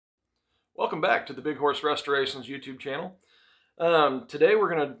Welcome back to the Big Horse Restorations YouTube channel. Today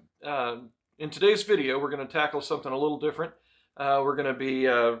we're going to, in today's video, we're going to tackle something a little different. We're going to be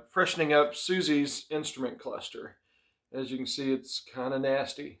freshening up Suzie's instrument cluster. As you can see, it's kind of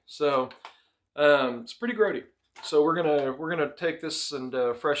nasty. So it's pretty grody. So we're gonna take this and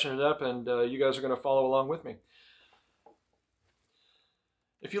freshen it up, and you guys are going to follow along with me.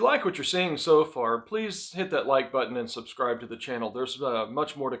 If you like what you're seeing so far, please hit that like button and subscribe to the channel. There's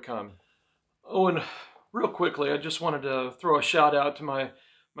much more to come. Oh, and real quickly, I just wanted to throw a shout out to my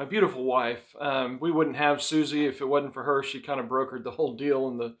beautiful wife. We wouldn't have Suzie if it wasn't for her. She kind of brokered the whole deal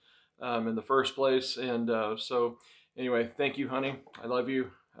in the first place. And so anyway, thank you, honey. I love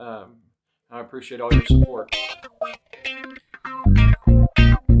you. I appreciate all your support.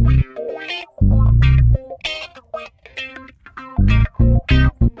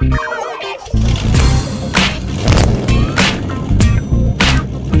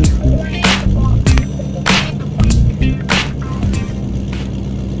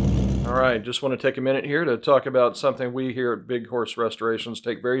 Alright, just want to take a minute here to talk about something we here at Big Horse Restorations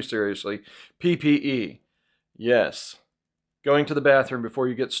take very seriously. PPE. Yes. Going to the bathroom before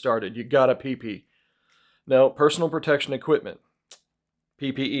you get started. You gotta pee-pee. No, personal protection equipment.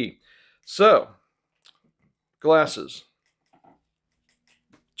 PPE. So, glasses.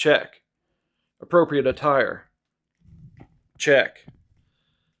 Check. Appropriate attire. Check.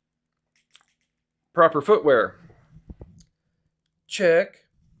 Proper footwear. Check.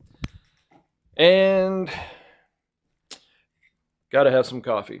 And gotta have some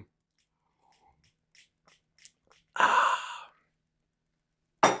coffee.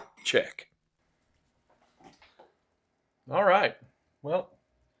 Check. All right. Well,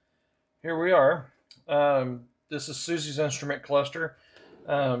 here we are. This is Suzie's instrument cluster.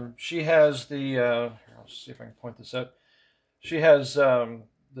 She has the, I'll see if I can point this up. She has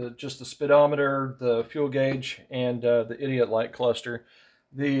just the speedometer, the fuel gauge, and the idiot light cluster.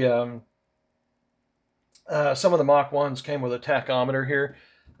 Some of the Mach 1s came with a tachometer here,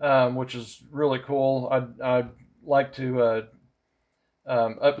 which is really cool. I'd like to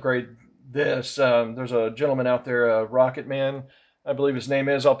upgrade this. There's a gentleman out there, Rocketman, I believe his name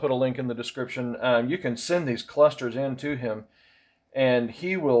is. I'll put a link in the description. You can send these clusters in to him, and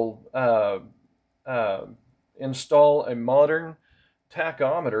he will install a modern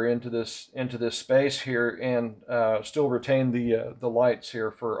tachometer into this space here, and still retain the lights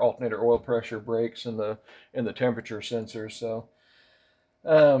here for alternator oil pressure, brakes, and the temperature sensors. So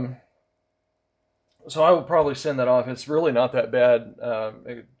so I will probably send that off. It's really not that bad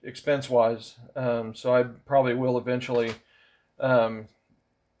expense wise. So I probably will eventually go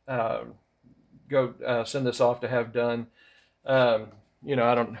send this off to have done. You know,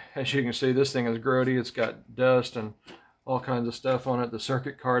 I don't, as you can see, this thing is grody. It's got dust and all kinds of stuff on it. The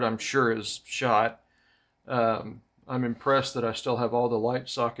circuit card, I'm sure, is shot. I'm impressed that I still have all the light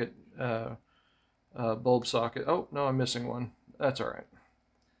socket, bulb socket. Oh, no, I'm missing one. That's all right.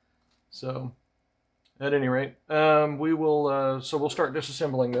 So, at any rate, we will, so we'll start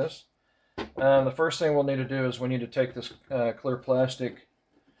disassembling this. The first thing we'll need to do is we need to take this clear plastic.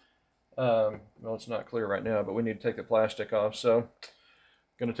 Well, it's not clear right now, but we need to take the plastic off. So,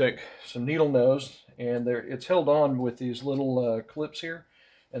 going to take some needle nose, and it's held on with these little clips here,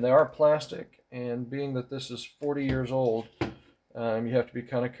 and they are plastic, and being that this is 40 years old, you have to be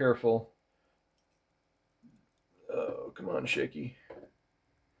kind of careful. Oh, come on, shaky.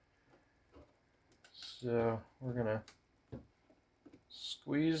 So we're going to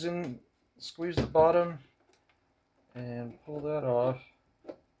squeeze the bottom and pull that off.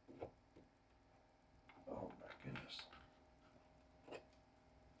 Oh my goodness.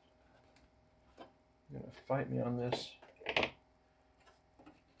 You're going to fight me on this.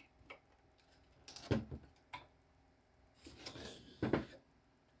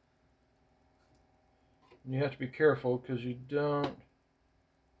 You have to be careful because you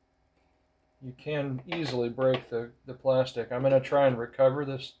can easily break the plastic. I'm going to try and recover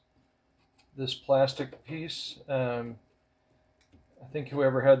this plastic piece. I think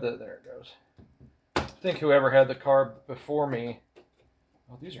whoever had there it goes. I think whoever had the car before me.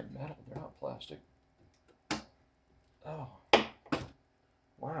 Oh, these are metal. They're not plastic. Oh,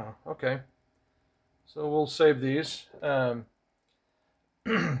 wow. Okay. So we'll save these.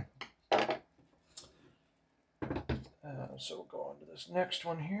 So we'll go on to this next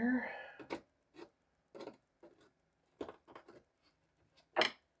one here.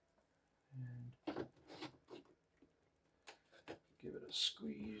 And give it a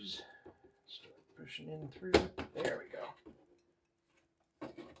squeeze. Start pushing in through. There we go.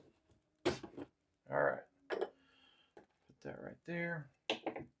 All right. Put that right there.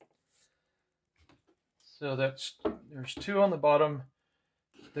 So there's 2 on the bottom.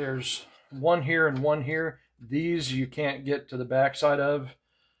 There's 1 here and 1 here. These you can't get to the back side of,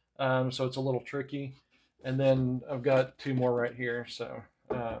 so it's a little tricky. And then I've got 2 more right here. So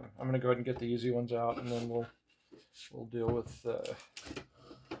I'm going to go ahead and get the easy ones out, and then we'll deal with the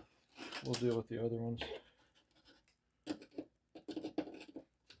other ones.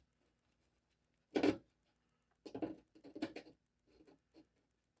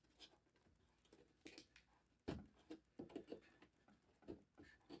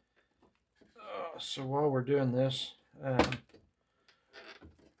 So while we're doing this, there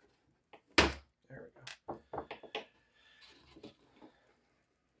we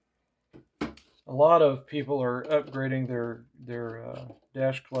go. A lot of people are upgrading their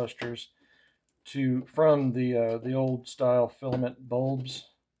dash clusters from the old style filament bulbs.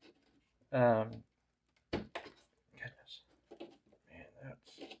 Goodness,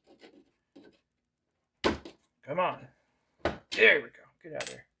 man, come on. There we go. Get out of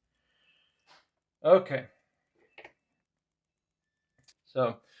there. Okay.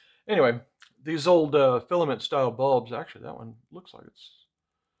 So, anyway, these old filament style bulbs, actually that one looks like it's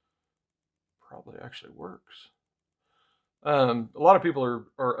probably actually works. A lot of people are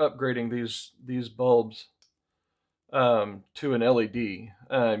upgrading these bulbs to an LED.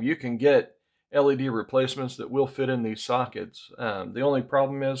 You can get LED replacements that will fit in these sockets. The only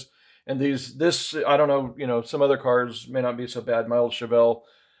problem is, and this I don't know, you know, some other cars may not be so bad. My old Chevelle,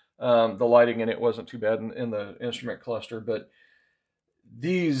 the lighting in it wasn't too bad in the instrument cluster, but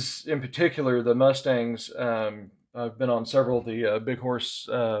these in particular, the Mustangs, I've been on several of the Big Horse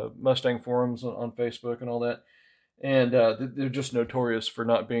Mustang forums on Facebook and all that, and they're just notorious for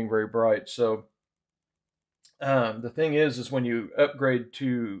not being very bright. So the thing is when you upgrade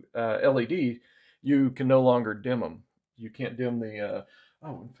to LED, you can no longer dim them. You can't dim the,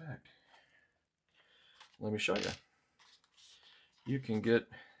 oh, in fact, let me show you. You can get,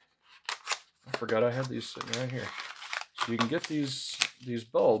 I forgot I had these sitting right here. So you can get these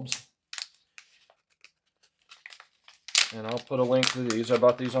bulbs, and I'll put a link to these. I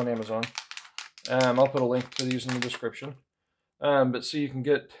bought these on Amazon. I'll put a link to these in the description. But so you can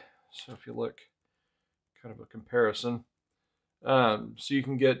get, so if you look, kind of a comparison. So you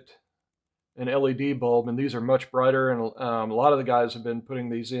can get an LED bulb, and these are much brighter, and a lot of the guys have been putting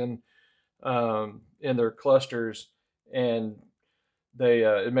these in their clusters, and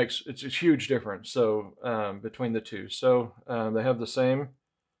it's a huge difference. So between the two, so they have the same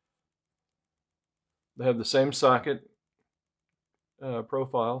socket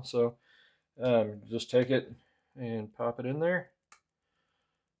profile. So just take it and pop it in there.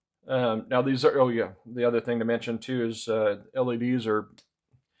 Now these are, oh yeah, the other thing to mention too is LEDs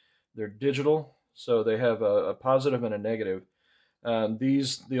they're digital, so they have a positive and a negative.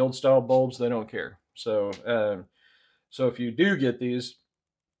 The old style bulbs, they don't care. So so if you do get these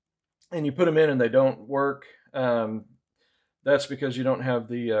and you put them in and they don't work, that's because you don't have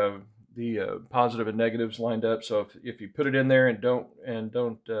the positive and negatives lined up. So if you put it in there and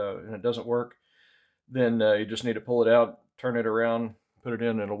it doesn't work, then you just need to pull it out, turn it around, put it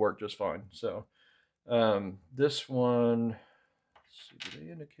in, and it'll work just fine. So this one, let's see, do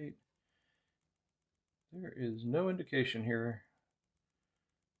they indicate? There is no indication here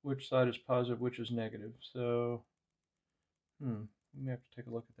which side is positive, which is negative. So we may have to take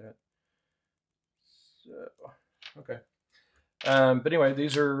a look at that. So okay. But anyway,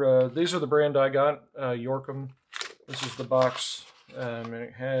 these are the brand I got, Yorkim. This is the box, and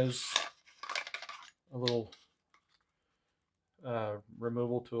it has a little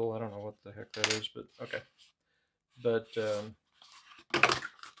removal tool. I don't know what the heck that is, but okay. But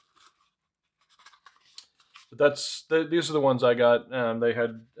these are the ones I got. They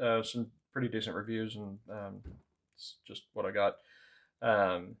had some pretty decent reviews, and it's just what I got.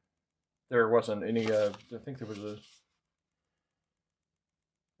 There wasn't any. I think there was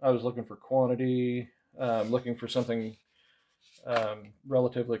I was looking for quantity, looking for something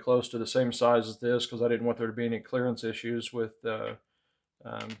relatively close to the same size as this, because I didn't want there to be any clearance issues with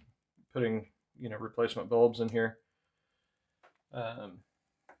putting, you know, replacement bulbs in here.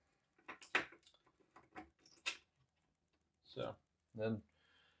 So then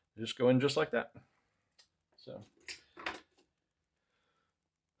just go in just like that. So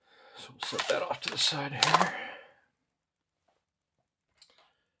we'll set that off to the side here.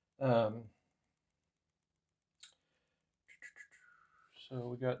 So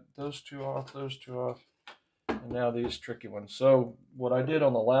we got those two off, and now these tricky ones. So what I did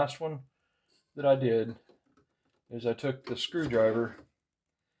on the last one that I did is I took the screwdriver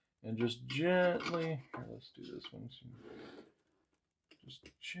and just gently, here, let's do this one, just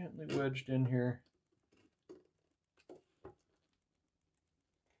gently wedged in here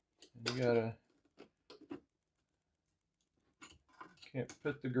You gotta, can't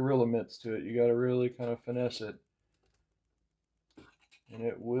put the gorilla mitts to it. You gotta really kind of finesse it, and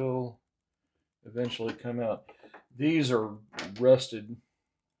it will eventually come out. These are rusted,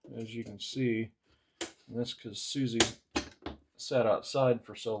 as you can see, and that's because Suzie sat outside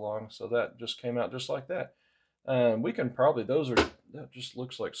for so long, so that just came out just like that. We can probably, that just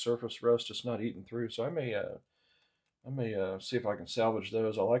looks like surface rust, it's not eaten through, so I may see if I can salvage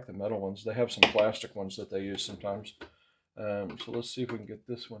those. I like the metal ones. They have some plastic ones that they use sometimes. So let's see if we can get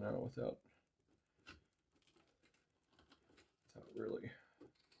this one out without really.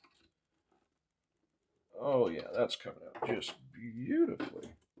 Oh yeah, that's coming out just beautifully.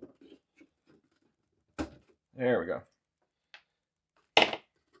 There we go.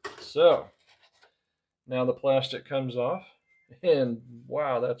 So now the plastic comes off, and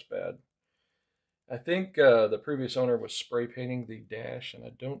wow, that's bad. I think the previous owner was spray painting the dash, and I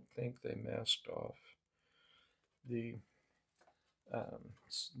don't think they masked off the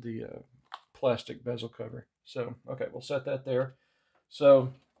plastic bezel cover. So okay, we'll set that there.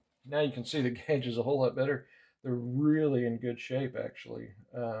 So now you can see the gauges a whole lot better. They're really in good shape, actually,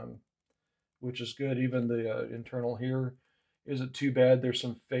 which is good. Even the internal here isn't too bad. There's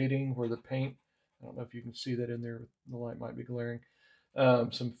some fading where the paint, I don't know if you can see that in there, the light might be glaring.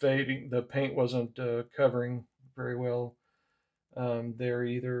 Some fading, the paint wasn't covering very well there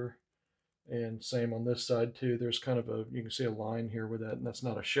either. And same on this side too. There's kind of a, you can see a line here with that, and that's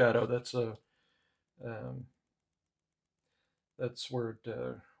not a shadow. That's a, that's where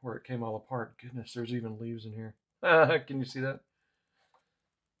it came all apart. Goodness, there's even leaves in here. Can you see that?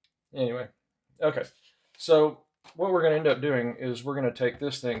 Anyway, okay. So what we're going to end up doing is we're going to take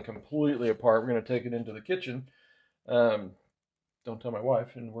this thing completely apart. We're going to take it into the kitchen. Don't tell my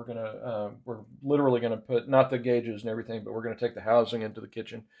wife. And we're literally going to put, not the gauges and everything, but we're going to take the housing into the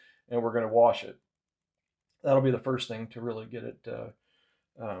kitchen and we're going to wash it. That'll be the first thing to really get it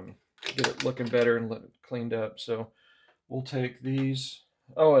looking better and cleaned up. So we'll take these.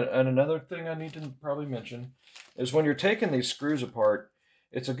 Oh, and another thing I need to probably mention is when you're taking these screws apart,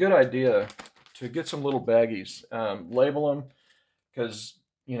 it's a good idea to get some little baggies, label them, because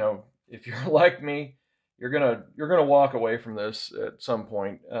you know, if you're like me, you're gonna walk away from this at some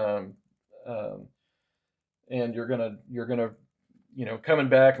point, and you're gonna you know, coming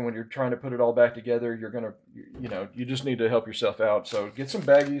back, and when you're trying to put it all back together, you're gonna, you know, you just need to help yourself out. So get some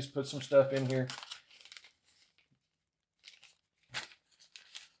baggies, put some stuff in here.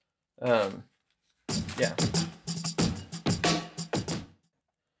 Yeah.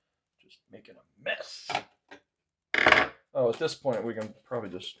 Just making a mess. Oh, at this point, we can probably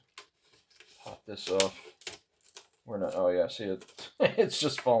just pop this off. We're not, oh yeah, see it, it's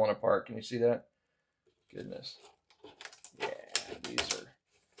just falling apart. Can you see that? Goodness. Yeah, these were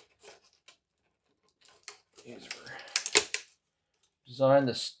designed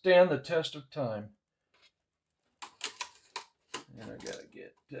to stand the test of time. And I gotta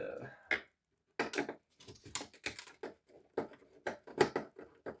get,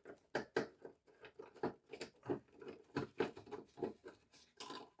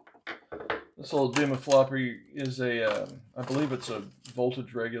 this little Doomafloppy is a, I believe it's a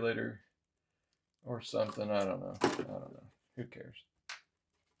voltage regulator or something. I don't know. Who cares?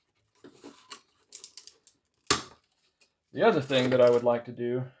 The other thing that I would like to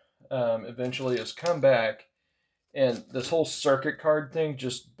do eventually is come back, and this whole circuit card thing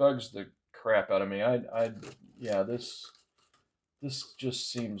just bugs the crap out of me. Yeah, this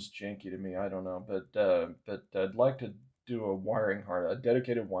just seems janky to me. I don't know, but I'd like to do a wiring harness, a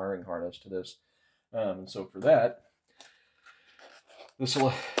dedicated wiring harness to this. And so for that, this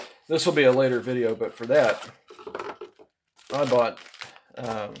will be a later video. But for that, I bought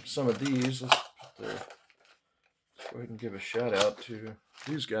some of these. Let's go ahead and give a shout out to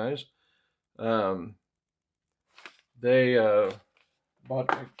these guys. They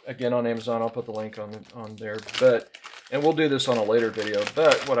bought, again, on Amazon. I'll put the link on there. And we'll do this on a later video.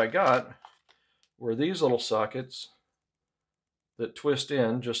 But what I got were these little sockets that twist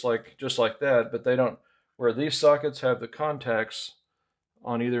in just like that, but they don't. Where these sockets have the contacts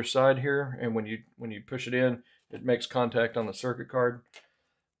on either side here, and when you push it in, it makes contact on the circuit card.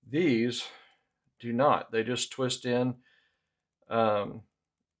 These do not. They just twist in and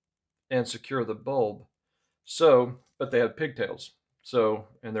secure the bulb. So, but they have pigtails. So,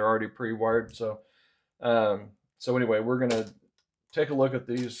 and they're already pre-wired. So, so anyway, we're gonna take a look at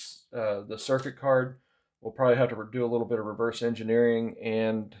these, the circuit card. We'll probably have to do a little bit of reverse engineering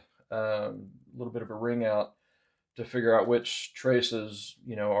and a little bit of a ring out to figure out which traces,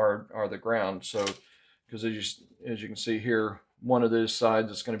 you know, are the ground. So, because as you can see here, one of those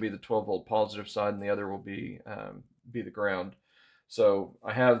sides is going to be the 12-volt positive side, and the other will be the ground. So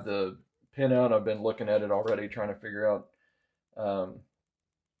I have the pin out. I've been looking at it already, trying to figure out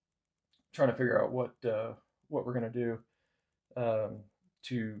what we're going to do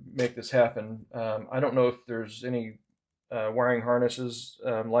to make this happen. I don't know if there's any wiring harnesses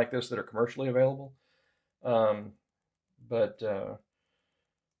like this that are commercially available, but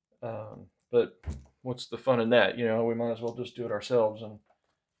what's the fun in that? You know, we might as well just do it ourselves and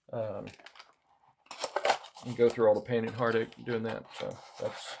go through all the pain and heartache doing that. So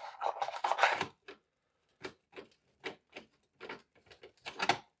that's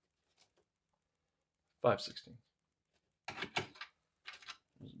 .5/16.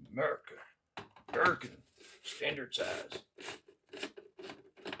 America, Yorkim, standard size.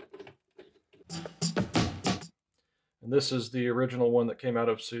 And this is the original one that came out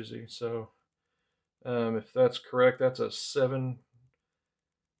of Suzie. So if that's correct, that's a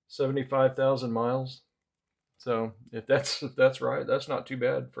 75,000 miles. So if that's right, that's not too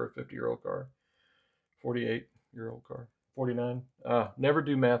bad for a 50-year-old car, 48-year-old car, 49. Never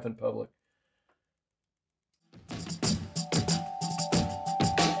do math in public.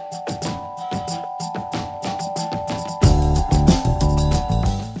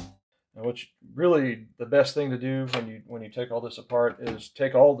 Which really the best thing to do when you take all this apart is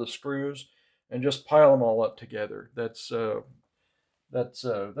take all the screws and just pile them all up together. That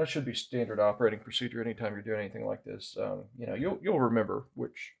should be standard operating procedure anytime you're doing anything like this. You know, you'll remember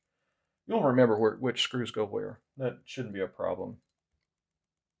which screws go where. That shouldn't be a problem.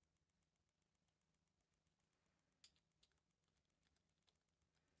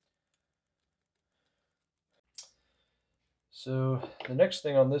 So the next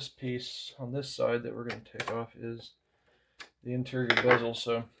thing on this piece, on this side that we're going to take off is the interior bezel.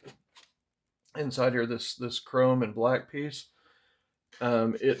 So inside here, this chrome and black piece,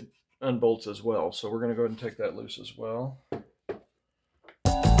 it unbolts as well. So we're going to go ahead and take that loose as well.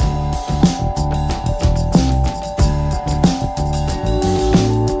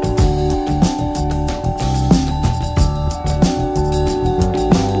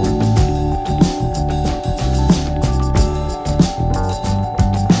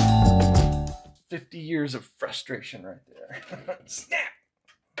 Years of frustration right there. Snap!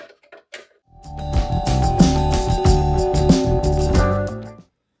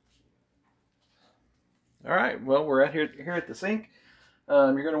 All right, well, we're out here at the sink.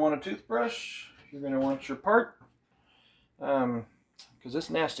 You're going to want a toothbrush. You're going to want your part, because it's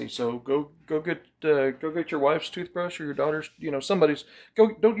nasty. So go get your wife's toothbrush or your daughter's. You know, somebody's.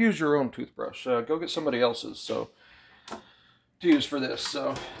 Don't use your own toothbrush. Go get somebody else's. So to use for this.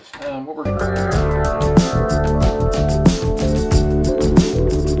 So what we're going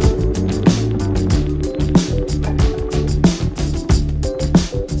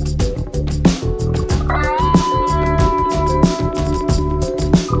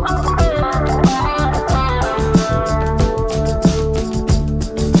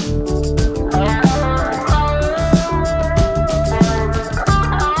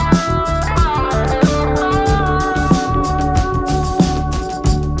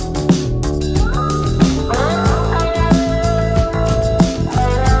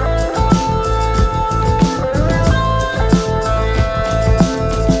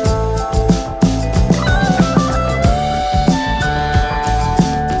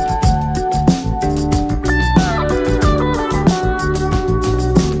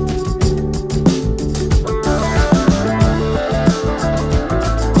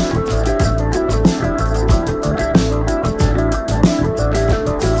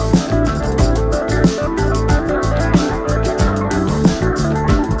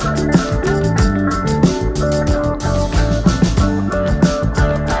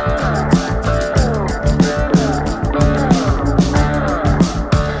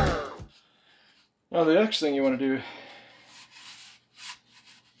 'Now the next thing you want to do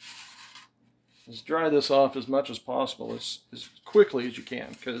is dry this off as much as possible, as quickly as you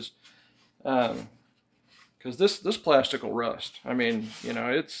can, because this plastic will rust. I mean, you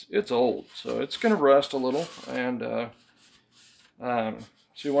know, it's old, so it's going to rust a little, and so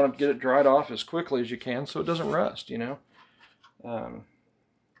you want to get it dried off as quickly as you can so it doesn't rust, you know.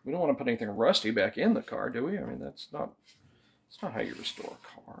 We don't want to put anything rusty back in the car, do we? I mean, that's not how you restore a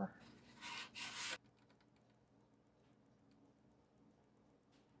car.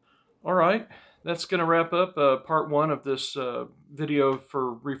 All right, that's going to wrap up part one of this video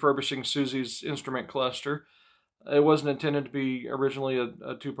for refurbishing Suzie's instrument cluster. It wasn't intended to be originally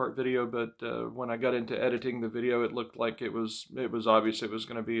a two-part video, but when I got into editing the video, it looked like it was obvious it was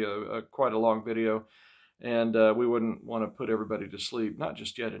going to be quite a long video. and we wouldn't want to put everybody to sleep, not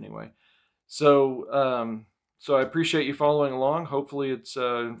just yet anyway. So so I appreciate you following along. Hopefully it's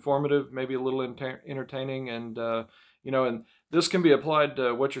informative, maybe a little entertaining, and and this can be applied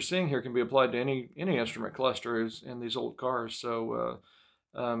to what you're seeing here can be applied to any instrument clusters in these old cars. So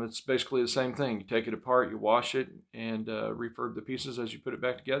it's basically the same thing. You take it apart, you wash it, and refurb the pieces as you put it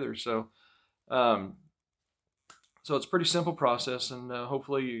back together. Um, so it's a pretty simple process, and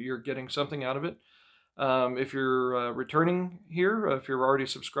hopefully you're getting something out of it. If you're returning here, if you're already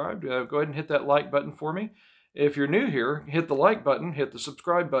subscribed, go ahead and hit that like button for me. If you're new here, hit the like button, hit the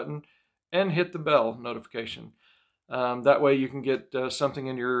subscribe button, and hit the bell notification. That way you can get something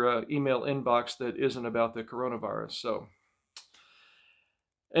in your email inbox that isn't about the coronavirus. So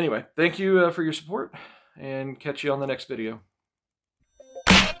anyway, thank you for your support, and catch you on the next video.